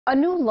A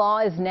new law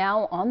is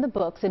now on the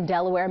books in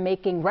Delaware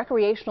making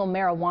recreational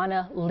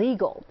marijuana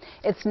legal.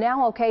 It's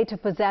now okay to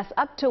possess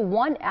up to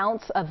 1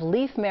 ounce of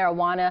leaf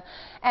marijuana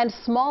and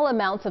small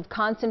amounts of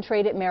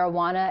concentrated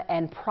marijuana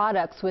and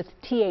products with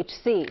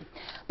THC.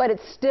 But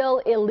it's still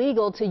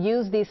illegal to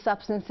use these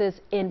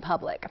substances in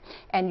public,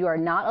 and you are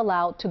not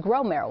allowed to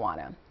grow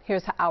marijuana.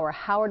 Here's our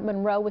Howard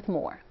Monroe with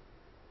more.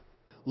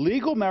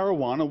 Legal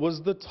marijuana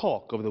was the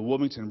talk of the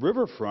Wilmington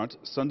riverfront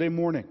Sunday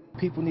morning.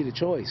 People need a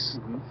choice.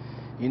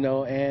 You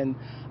know, and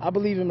I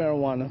believe in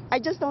marijuana. I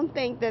just don't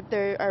think that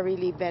there are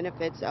really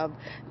benefits of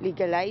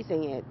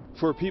legalizing it.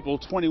 For people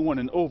 21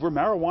 and over,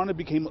 marijuana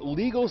became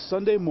legal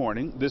Sunday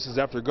morning. This is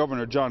after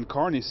Governor John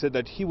Carney said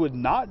that he would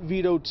not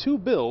veto 2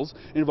 bills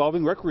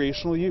involving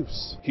recreational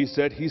use. He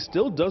said he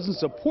still doesn't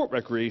support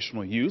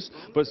recreational use,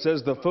 but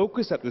says the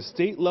focus at the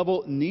state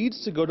level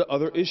needs to go to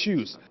other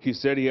issues. He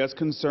said he has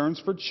concerns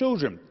for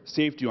children,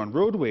 safety on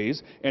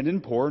roadways, and in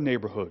poor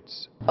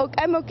neighborhoods.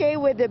 I'm okay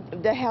with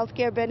the health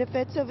care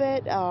benefits of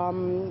it,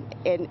 and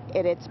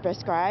it's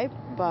prescribed,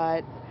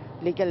 but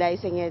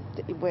legalizing it,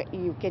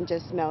 you can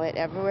just smell it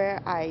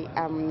everywhere. I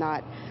am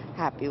not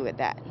happy with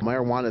that.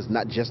 Marijuana is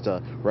not just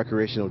a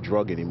recreational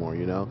drug anymore,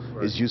 you know.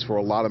 Right. It's used for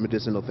a lot of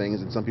medicinal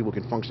things, and some people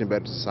can function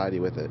better in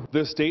society with it.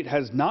 The state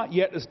has not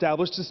yet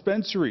established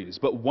dispensaries,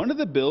 but one of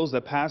the bills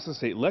that passed the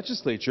state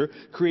legislature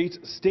creates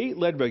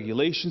state-led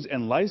regulations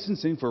and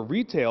licensing for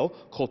retail,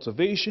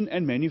 cultivation,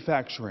 and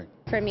manufacturing.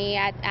 For me,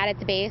 at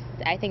its base,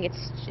 I think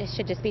it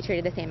should just be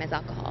treated the same as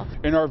alcohol.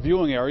 In our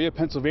viewing area,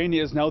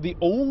 Pennsylvania is now the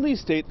only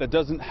state that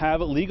doesn't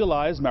have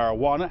legalized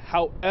marijuana.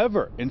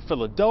 However, in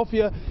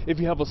Philadelphia, if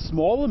you have a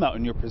small amount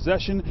in your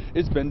possession,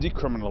 it's been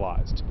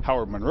decriminalized.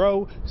 Howard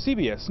Monroe,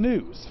 CBS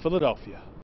News, Philadelphia.